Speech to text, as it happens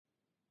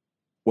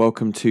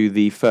Welcome to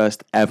the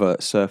first ever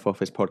Surf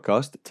Office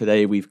podcast.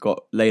 Today we've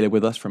got Layla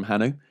with us from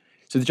Hanno.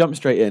 So to jump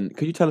straight in,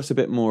 could you tell us a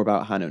bit more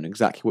about Hanno and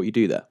exactly what you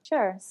do there?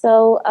 Sure.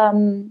 So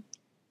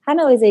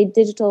Hanno is a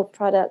digital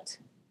product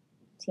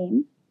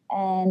team,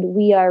 and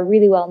we are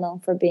really well known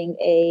for being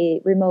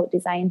a remote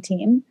design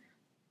team.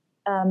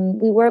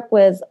 We work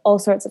with all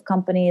sorts of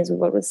companies. We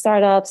work with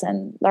startups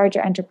and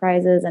larger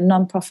enterprises and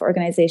nonprofit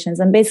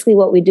organizations. And basically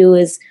what we do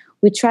is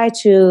we try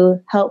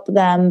to help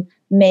them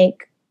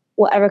make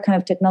whatever kind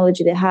of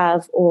technology they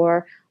have,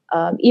 or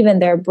even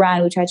their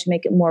brand, we try to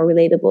make it more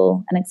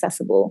relatable and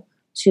accessible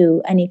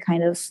to any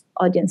kind of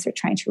audience they're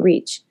trying to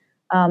reach.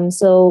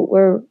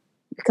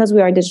 Because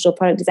we are a digital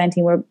product design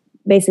team, we're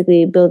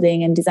basically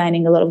building and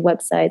designing a lot of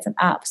websites and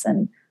apps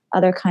and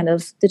other kind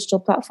of digital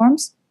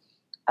platforms.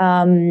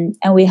 And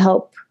we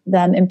help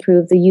them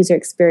improve the user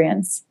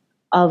experience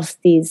of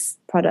these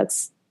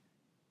products.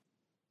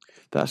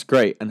 That's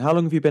great. And how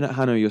long have you been at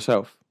Hanno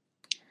yourself?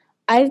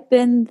 I've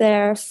been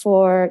there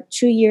for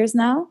 2 years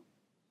now,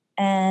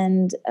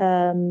 and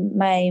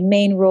my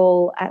main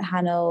role at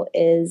Hanno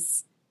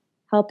is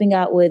helping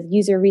out with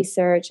user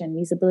research and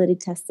usability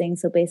testing.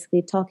 So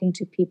basically talking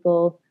to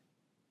people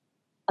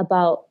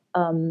about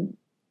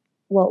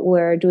what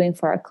we're doing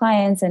for our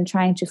clients and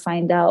trying to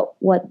find out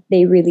what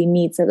they really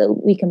need so that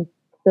we can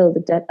build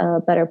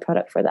a better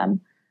product for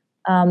them.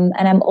 And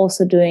I'm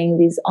also doing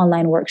these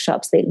online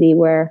workshops lately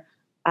where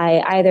I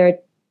either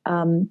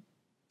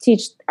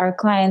teach our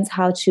clients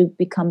how to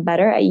become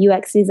better at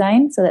UX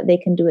design so that they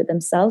can do it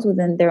themselves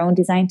within their own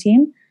design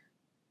team,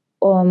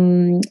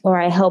 or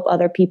I help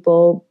other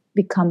people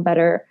become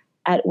better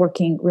at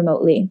working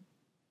remotely.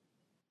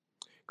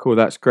 Cool,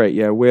 that's great.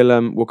 Yeah,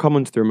 we'll come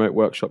on to the remote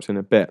workshops in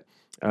a bit.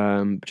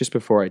 Just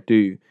before I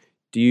do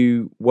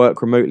you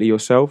work remotely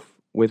yourself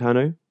with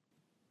Hanno?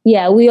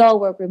 Yeah, we all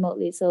work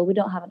remotely, so we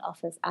don't have an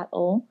office at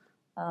all.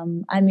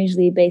 I'm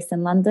usually based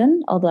in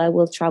London, although I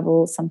will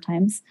travel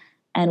sometimes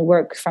and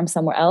work from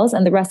somewhere else.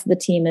 And the rest of the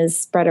team is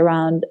spread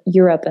around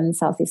Europe and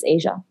Southeast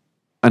Asia.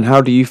 And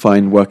how do you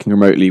find working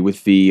remotely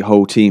with the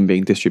whole team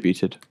being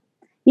distributed?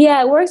 Yeah,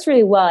 it works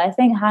really well. I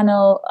think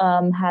Hanno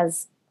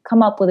has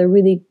come up with a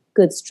really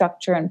good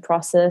structure and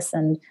process,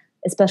 and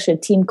especially a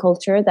team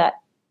culture that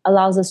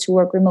allows us to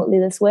work remotely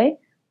this way.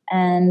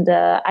 And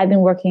I've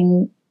been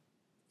working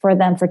for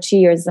them for 2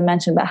 years, as I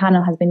mentioned, but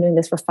Hanno has been doing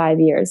this for 5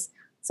 years.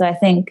 So I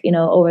think,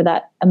 over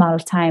that amount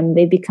of time,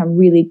 they've become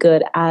really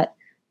good at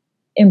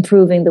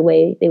improving the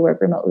way they work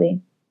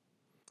remotely.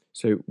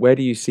 So where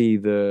do you see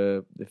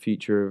the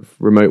future of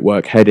remote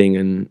work heading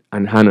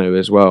and Hanno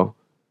as well?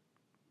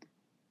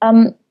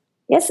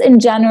 Yes, in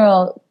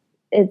general,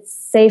 it's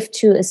safe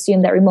to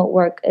assume that remote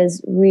work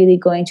is really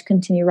going to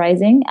continue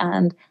rising.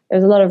 And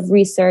there's a lot of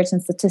research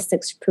and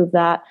statistics to prove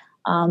that.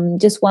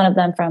 Just one of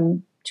them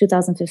from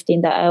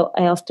 2015 that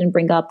I often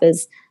bring up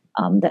is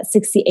that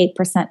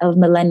 68% of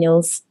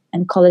millennials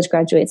and college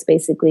graduates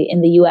basically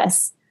in the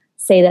US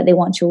say that they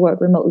want to work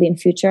remotely in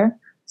future.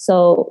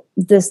 So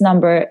this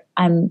number,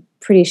 I'm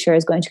pretty sure,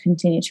 is going to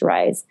continue to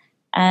rise.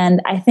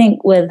 And I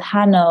think with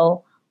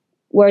Hanno,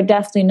 we're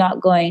definitely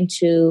not going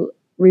to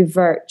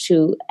revert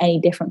to any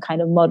different kind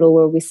of model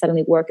where we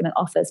suddenly work in an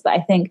office. But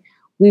I think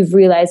we've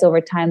realized over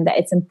time that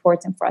it's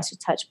important for us to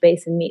touch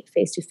base and meet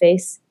face to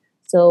face.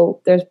 So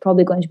there's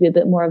probably going to be a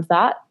bit more of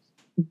that.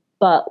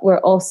 But we're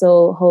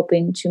also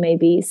hoping to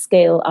maybe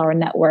scale our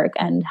network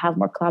and have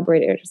more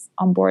collaborators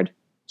on board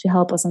to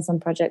help us on some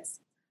projects.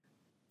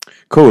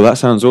 Cool, that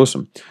sounds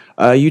awesome.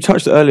 You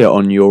touched earlier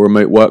on your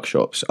remote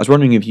workshops. I was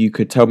wondering if you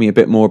could tell me a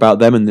bit more about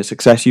them and the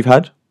success you've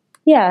had.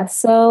 Yeah,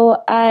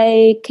 so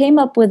I came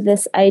up with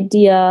this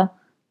idea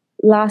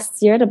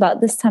last year at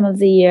about this time of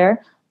the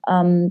year.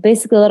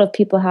 Basically, a lot of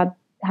people had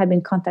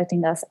been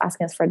contacting us,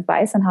 asking us for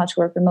advice on how to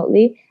work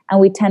remotely,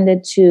 and we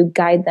tended to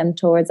guide them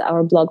towards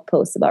our blog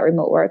posts about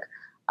remote work.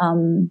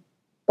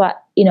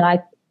 But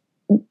I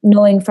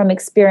knowing from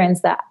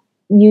experience that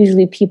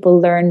usually people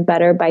learn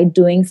better by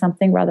doing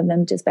something rather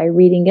than just by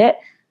reading it,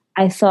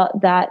 I thought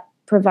that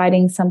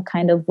providing some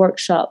kind of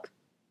workshop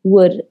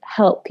would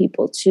help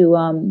people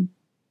to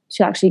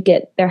actually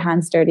get their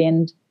hands dirty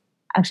and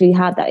actually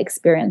have that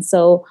experience.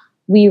 So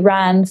we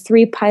ran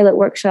 3 pilot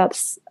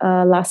workshops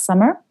last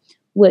summer,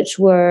 which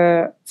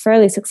were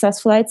fairly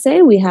successful, I'd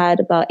say. We had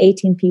about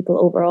 18 people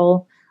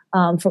overall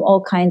from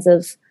all kinds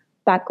of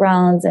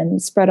backgrounds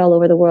and spread all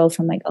over the world,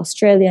 from like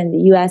Australia and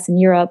the US and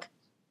Europe.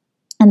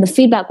 And the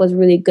feedback was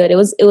really good. It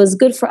was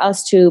good for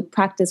us to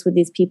practice with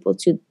these people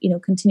to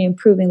continue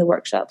improving the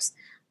workshops.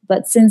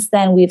 But since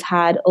then, we've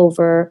had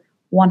over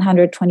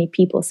 120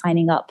 people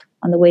signing up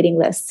on the waiting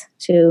list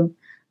to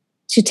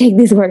take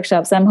these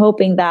workshops. I'm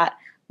hoping that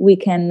we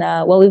can.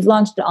 We've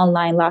launched it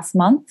online last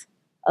month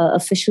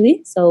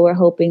officially, so we're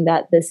hoping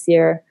that this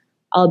year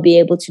I'll be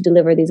able to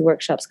deliver these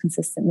workshops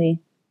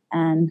consistently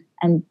and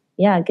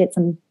get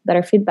some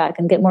better feedback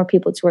and get more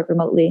people to work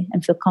remotely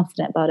and feel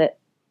confident about it.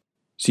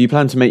 So you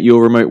plan to make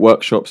your remote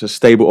workshops a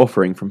stable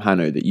offering from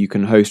Hanno that you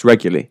can host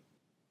regularly?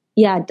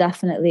 Yeah,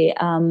 definitely.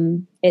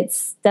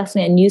 It's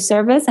definitely a new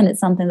service, and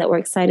it's something that we're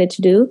excited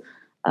to do.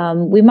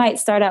 We might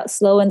start out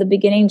slow in the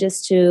beginning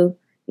just to,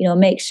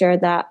 make sure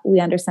that we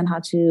understand how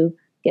to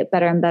get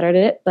better and better at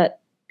it. But,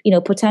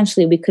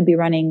 potentially we could be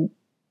running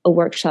a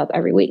workshop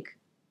every week.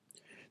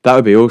 That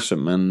would be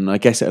awesome. And I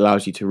guess it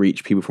allows you to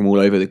reach people from all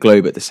over the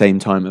globe at the same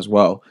time as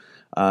well.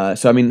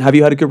 So, I mean, have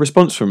you had a good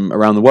response from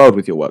around the world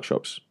with your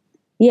workshops?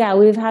 Yeah,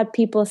 we've had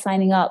people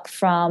signing up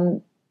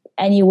from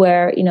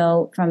anywhere,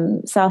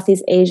 from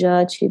Southeast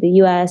Asia to the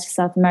US, to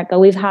South America.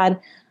 We've had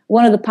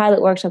one of the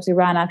pilot workshops we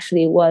ran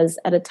actually was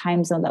at a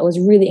time zone that was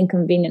really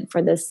inconvenient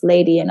for this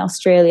lady in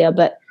Australia,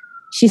 but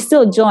she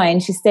still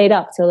joined. She stayed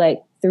up till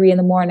like 3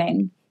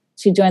 a.m.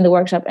 She joined the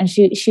workshop, and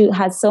she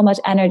had so much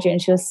energy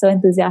and she was so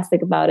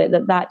enthusiastic about it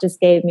that just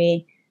gave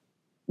me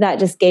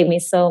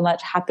so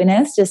much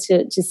happiness just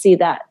to see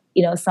that,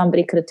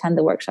 somebody could attend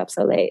the workshop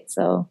so late.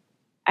 So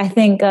I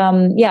think,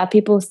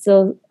 people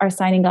still are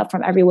signing up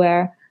from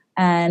everywhere.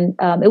 And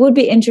it would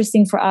be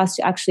interesting for us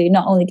to actually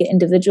not only get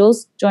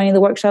individuals joining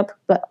the workshop,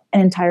 but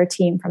an entire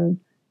team from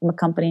a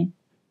company.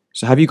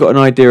 So have you got an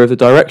idea of the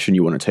direction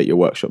you want to take your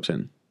workshops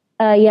in?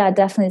 Yeah,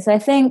 definitely. So I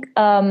think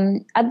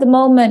at the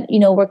moment,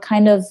 we're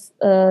kind of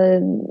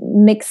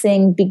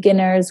mixing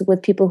beginners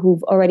with people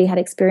who've already had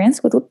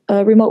experience with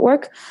remote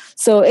work.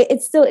 So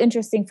it's still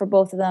interesting for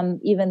both of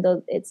them, even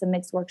though it's a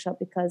mixed workshop,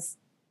 because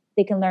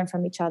they can learn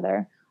from each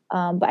other.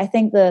 But I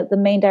think the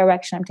main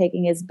direction I'm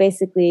taking is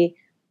basically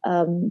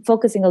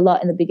focusing a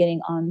lot in the beginning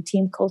on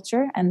team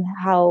culture and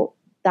how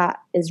that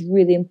is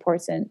really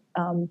important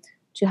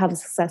to have a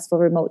successful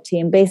remote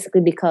team,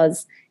 basically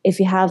because if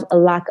you have a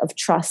lack of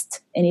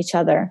trust in each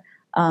other,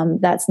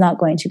 that's not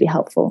going to be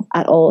helpful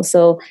at all.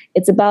 So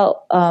it's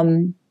about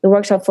the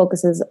workshop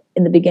focuses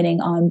in the beginning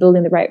on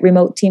building the right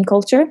remote team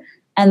culture,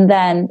 and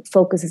then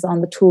focuses on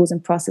the tools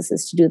and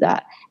processes to do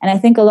that. And I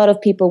think a lot of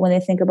people, when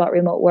they think about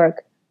remote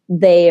work,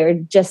 they are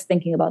just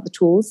thinking about the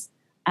tools.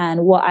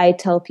 And what I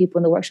tell people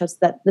in the workshops,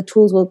 that the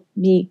tools will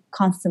be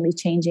constantly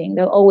changing.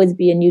 There'll always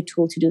be a new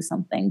tool to do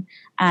something,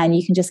 and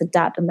you can just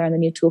adapt and learn the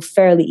new tool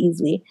fairly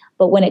easily.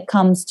 But when it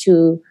comes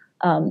to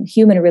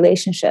human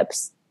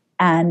relationships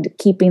and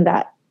keeping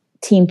that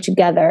team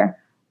together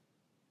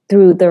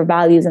through their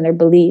values and their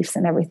beliefs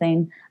and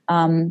everything,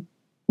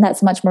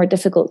 that's much more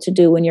difficult to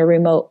do when you're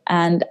remote.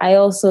 And I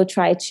also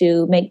try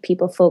to make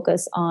people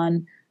focus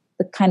on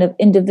the kind of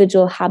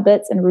individual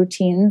habits and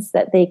routines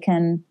that they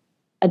can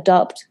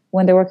adopt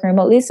when they're working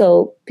remotely.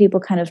 So people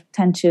kind of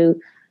tend to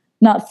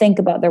not think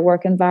about their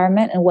work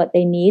environment and what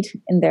they need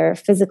in their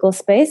physical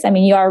space. I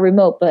mean, you are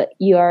remote, but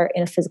you are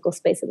in a physical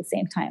space at the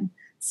same time.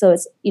 So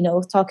it's,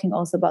 talking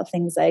also about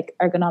things like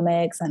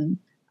ergonomics and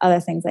other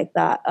things like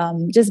that,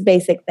 just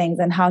basic things,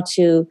 and how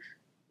to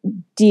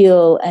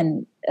deal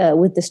and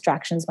with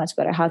distractions much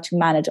better, how to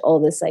manage all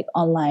this like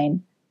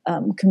online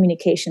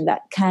communication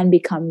that can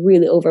become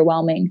really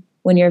overwhelming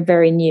when you're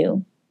very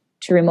new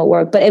to remote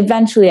work. But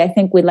eventually I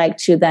think we'd like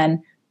to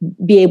then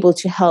be able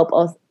to help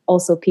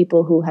also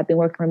people who have been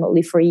working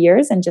remotely for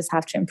years and just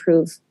have to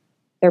improve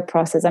their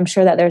process. I'm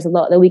sure that there's a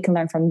lot that we can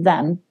learn from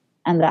them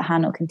and that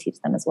Hanno can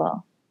teach them as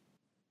well.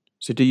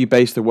 So do you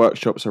base the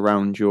workshops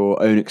around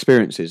your own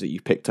experiences that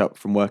you've picked up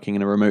from working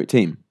in a remote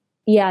team?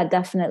 Yeah,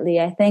 definitely.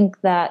 I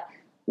think that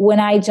when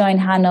I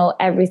joined Hanno,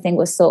 everything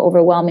was so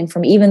overwhelming for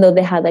me, even though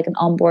they had like an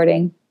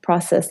onboarding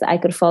process that I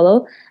could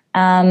follow.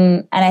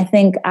 And I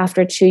think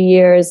after 2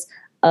 years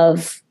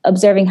of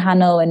observing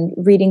Hanno and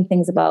reading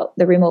things about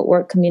the remote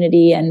work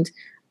community and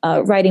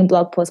writing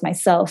blog posts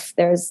myself,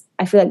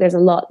 I feel like there's a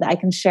lot that I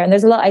can share. And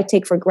there's a lot I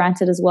take for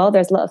granted as well.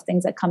 There's a lot of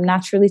things that come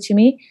naturally to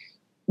me.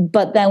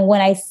 But then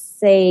when I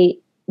say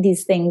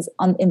these things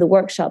in the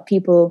workshop,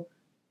 people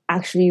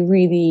actually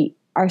really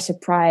are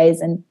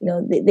surprised, and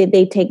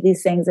they take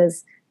these things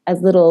as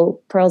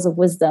little pearls of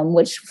wisdom,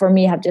 which for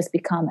me have just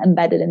become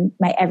embedded in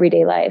my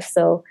everyday life.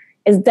 So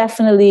it's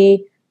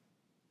definitely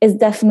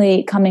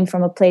coming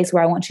from a place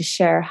where I want to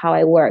share how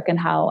I work and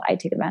how I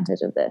take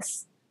advantage of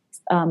this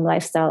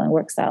lifestyle and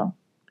work style.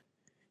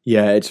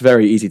 Yeah, it's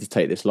very easy to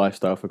take this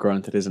lifestyle for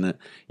granted, isn't it?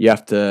 You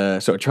have to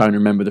sort of try and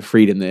remember the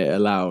freedom that it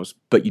allows,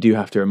 but you do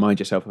have to remind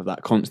yourself of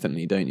that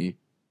constantly, don't you?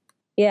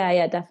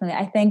 Yeah, definitely.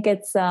 I think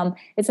it's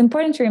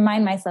important to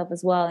remind myself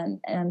as well,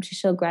 and to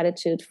show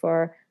gratitude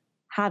for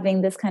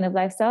having this kind of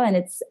lifestyle. And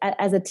it's,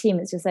 as a team,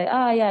 it's just like,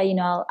 oh yeah,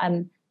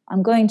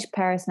 I'm going to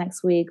Paris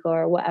next week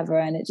or whatever,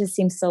 and it just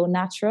seems so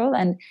natural.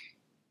 And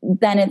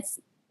then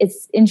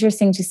it's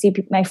interesting to see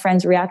my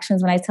friends'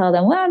 reactions when I tell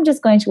them, well, I'm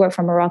just going to work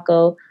from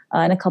Morocco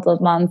in a couple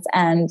of months,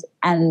 and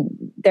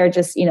they're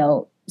just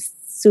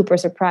super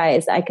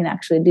surprised I can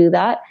actually do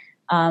that.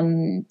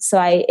 So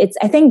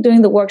I think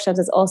doing the workshops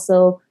is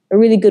also a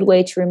really good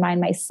way to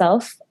remind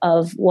myself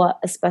of what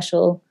a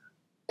special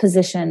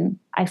position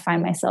I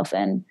find myself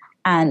in,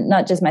 and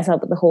not just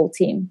myself, but the whole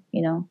team.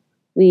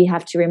 We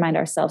have to remind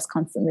ourselves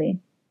constantly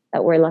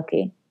that we're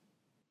lucky.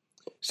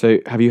 So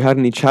have you had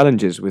any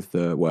challenges with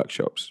the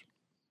workshops?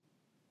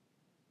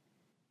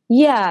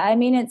 Yeah, I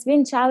mean, it's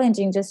been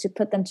challenging just to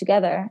put them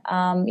together.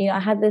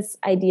 I had this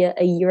idea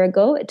a year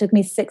ago. It took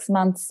me 6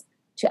 months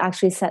to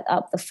actually set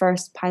up the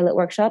first pilot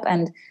workshop.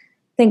 And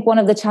think one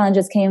of the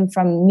challenges came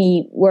from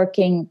me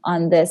working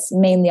on this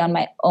mainly on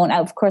my own.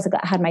 Of course,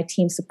 I had my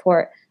team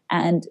support,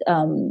 and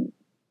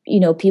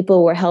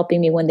people were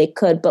helping me when they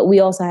could, but we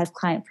also have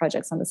client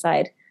projects on the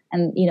side.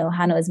 And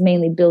Hanno is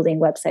mainly building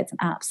websites and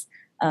apps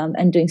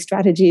and doing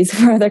strategies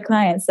for other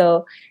clients.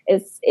 So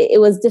it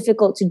was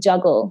difficult to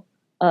juggle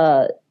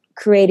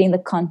creating the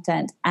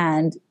content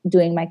and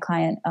doing my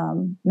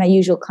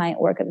usual client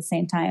work at the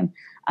same time.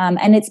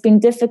 And it's been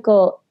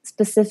difficult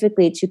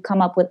specifically to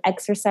come up with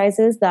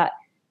exercises that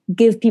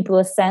give people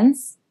a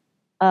sense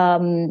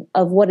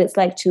of what it's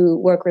like to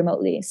work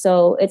remotely.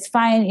 So it's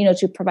fine,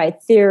 to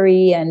provide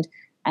theory and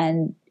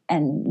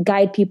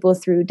guide people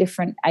through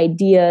different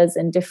ideas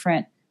and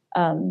different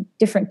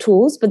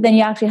tools, but then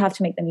you actually have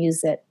to make them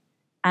use it.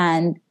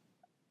 And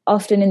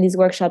often in these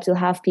workshops, you'll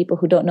have people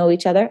who don't know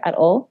each other at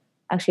all.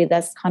 Actually,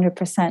 that's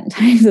 100%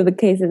 times of the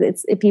cases.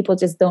 It's people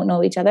just don't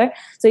know each other.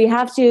 So you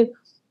have to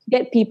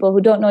get people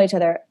who don't know each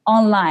other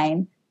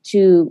online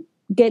to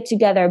get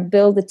together,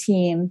 build a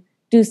team,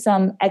 do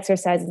some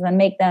exercises, and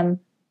make them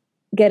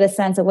get a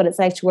sense of what it's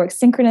like to work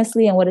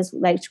synchronously and what it's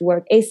like to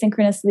work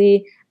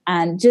asynchronously.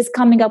 And just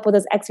coming up with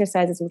those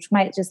exercises, which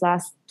might just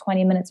last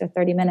 20 minutes or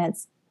 30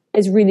 minutes,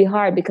 is really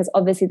hard, because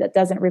obviously that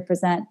doesn't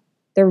represent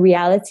the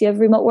reality of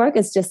remote work.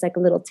 It's just like a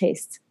little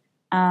taste.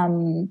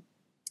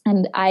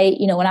 And I,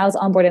 when I was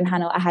on board in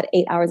Hanno, I had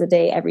 8 hours a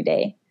day every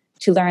day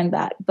to learn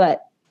that.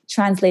 But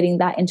translating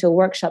that into a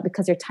workshop,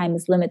 because your time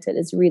is limited,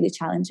 is really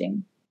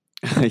challenging.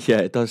 Yeah,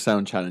 it does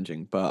sound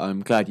challenging, but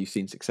I'm glad you've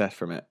seen success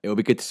from it. It'll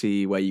be good to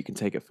see where you can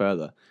take it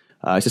further.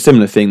 It's a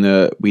similar thing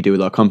that we do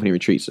with our company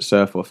retreats at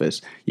Surf Office.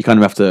 You kind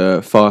of have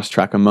to fast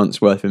track a month's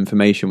worth of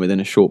information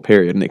within a short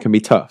period, and it can be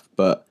tough,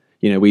 but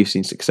we've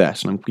seen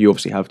success, and you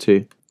obviously have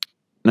too.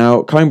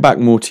 Now, coming back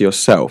more to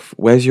yourself,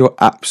 where's your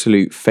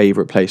absolute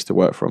favourite place to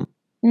work from?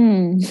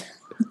 Yeah,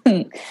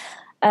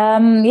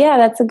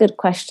 that's a good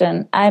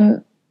question.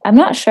 I'm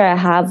not sure I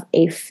have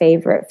a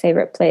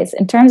favorite place.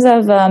 In terms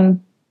of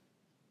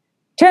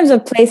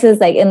places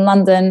like in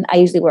London, I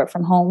usually work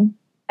from home.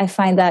 I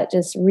find that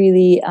just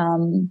really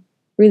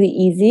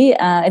easy.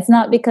 It's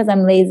not because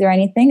I'm lazy or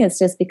anything. It's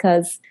just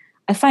because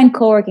I find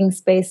co-working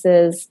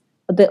spaces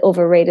a bit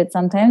overrated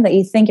sometimes. That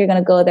you think you're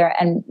going to go there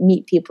and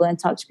meet people and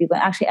talk to people,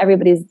 and actually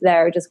everybody's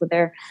there just with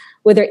their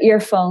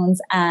earphones,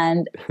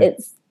 and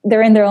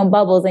they're in their own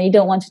bubbles, and you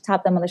don't want to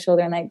tap them on the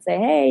shoulder and like say,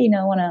 hey,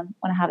 want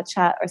to have a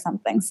chat or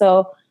something.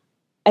 So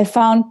I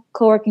found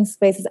co-working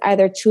spaces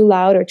either too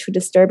loud or too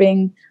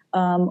disturbing,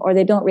 or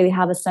they don't really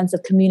have a sense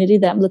of community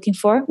that I'm looking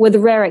for, with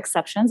rare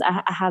exceptions.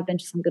 I have been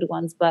to some good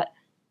ones, but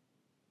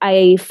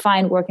I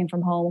find working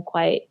from home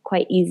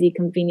quite easy,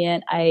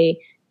 convenient. I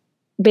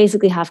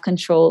basically have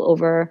control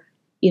over,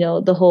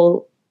 the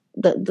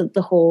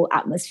whole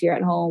atmosphere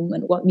at home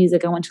and what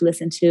music I want to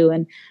listen to,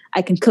 and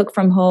I can cook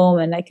from home,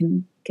 and I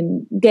can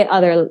get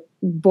other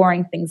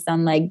boring things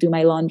done, like do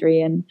my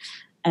laundry and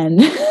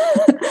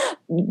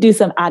do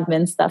some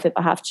admin stuff if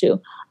I have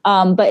to.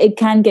 But it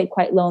can get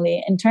quite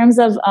lonely. In terms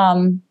of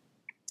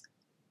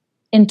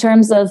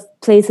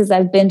places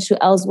I've been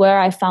to elsewhere,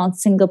 I found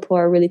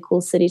Singapore a really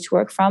cool city to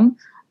work from.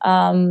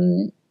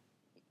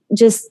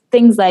 Just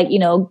things like,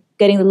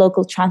 getting the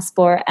local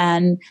transport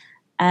and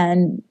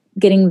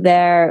getting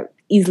there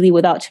easily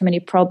without too many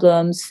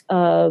problems.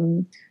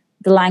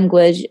 The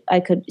language, I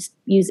could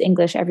use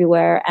English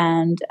everywhere,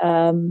 and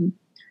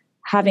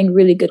having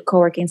really good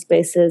co-working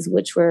spaces,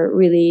 which were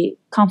really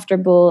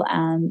comfortable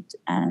and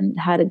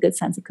had a good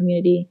sense of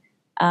community.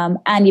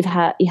 And you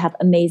have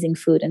amazing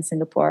food in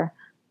Singapore.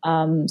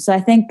 So I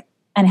think,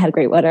 and it had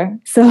great weather.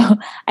 So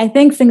I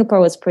think Singapore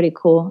was pretty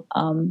cool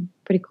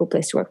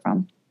place to work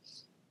from.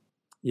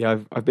 Yeah,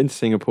 I've been to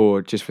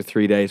Singapore just for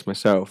 3 days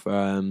myself.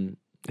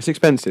 It's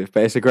expensive,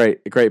 but it's a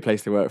great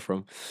place to work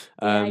from.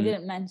 I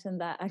didn't mention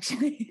that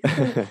actually.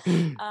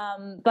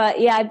 But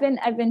yeah, I've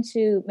been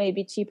to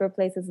maybe cheaper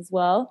places as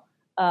well.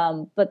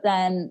 But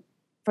then,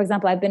 for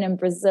example, I've been in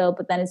Brazil,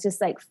 but then it's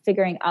just like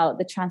figuring out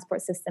the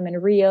transport system in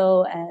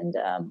Rio, and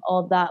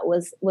all that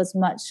was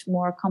much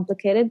more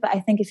complicated. But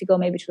I think if you go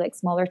maybe to like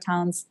smaller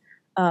towns,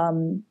 by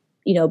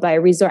a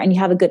resort, and you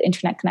have a good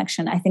internet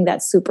connection, I think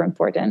that's super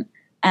important.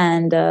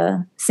 And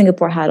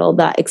Singapore had all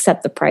that,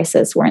 except the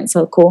prices weren't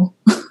so cool.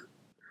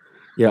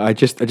 Yeah, I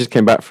just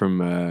came back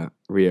from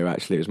Rio.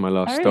 Actually, it was my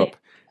last stop.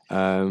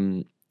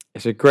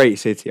 It's a great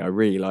city. I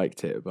really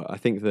liked it, but I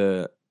think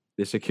the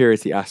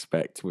security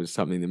aspect was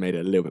something that made it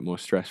a little bit more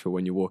stressful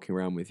when you're walking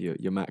around with your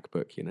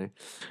MacBook.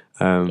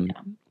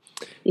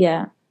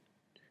 Yeah.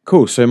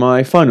 Cool. So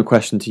my final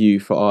question to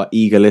you, for our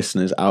eager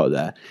listeners out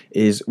there,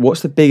 is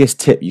what's the biggest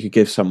tip you could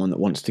give someone that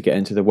wants to get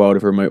into the world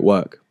of remote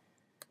work?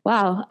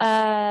 Wow.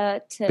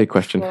 Big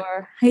question.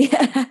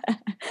 Yeah.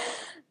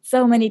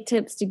 So many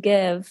tips to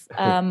give.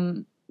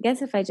 I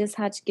guess if I just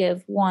had to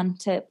give one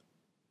tip,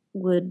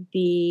 would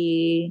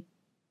be,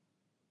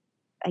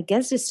 I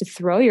guess, just to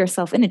throw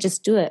yourself in it.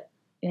 Just do it.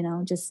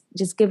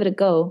 Just give it a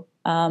go.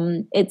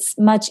 It's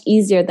much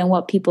easier than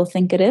what people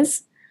think it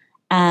is.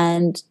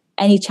 And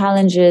any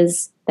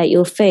challenges that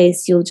you'll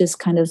face, you'll just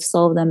kind of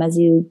solve them as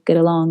you get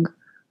along.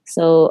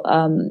 So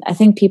I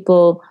think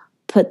people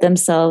put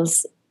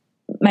themselves,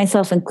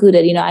 myself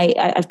included,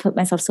 I've put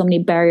myself so many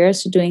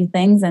barriers to doing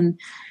things,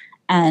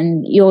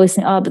 and you always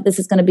think, oh, but this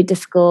is going to be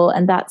difficult,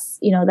 and that's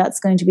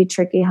going to be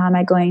tricky. How am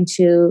I going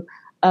to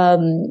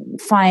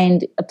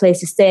find a place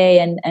to stay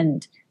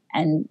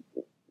and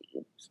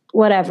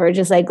whatever?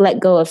 Just like let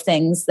go of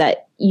things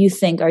that you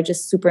think are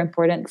just super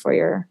important for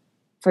your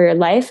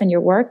life and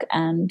your work.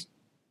 And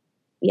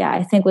yeah,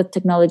 I think with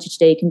technology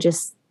today, you can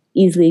just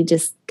easily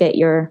just get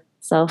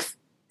yourself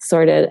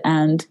sorted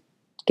and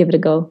give it a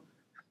go.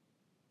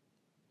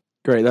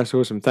 Great, that's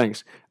awesome.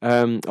 Thanks.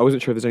 I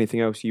wasn't sure if there's anything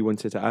else you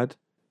wanted to add.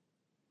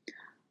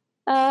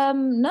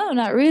 No,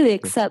 not really,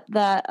 except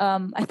that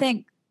I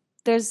think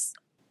there's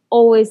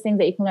always things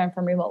that you can learn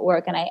from remote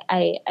work. And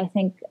I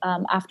think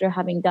after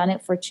having done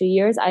it for 2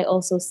 years, I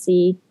also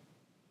see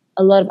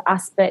a lot of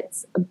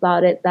aspects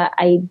about it that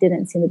I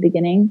didn't see in the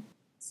beginning.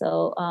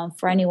 So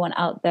for anyone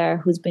out there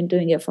who's been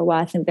doing it for a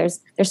while, I think there's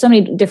so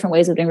many different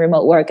ways of doing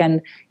remote work,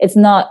 and it's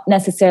not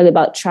necessarily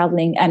about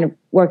traveling and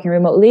working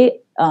remotely.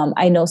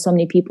 I know so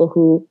many people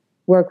who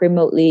work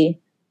remotely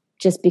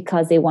just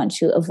because they want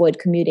to avoid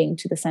commuting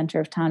to the center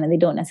of town, and they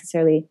don't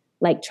necessarily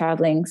like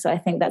traveling. So I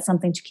think that's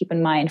something to keep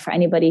in mind for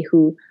anybody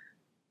who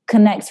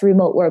connects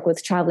remote work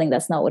with traveling.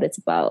 That's not what it's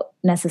about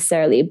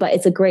necessarily, but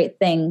it's a great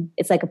thing.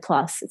 It's like a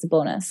plus. It's a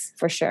bonus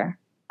for sure.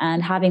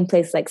 And having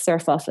places like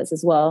Surf Office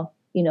as well,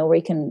 where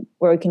we can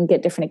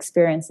get different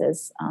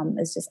experiences,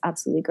 is just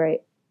absolutely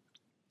great.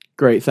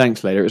 Great,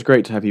 thanks, Leyla. It was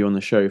great to have you on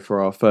the show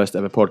for our first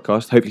ever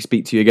podcast. Hope to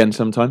speak to you again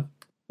sometime.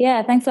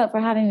 Yeah, thanks a lot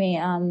for having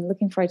me.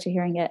 Looking forward to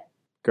hearing it.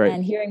 Great.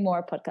 And hearing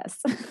more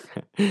podcasts.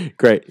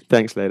 Great.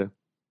 Thanks, Leyla.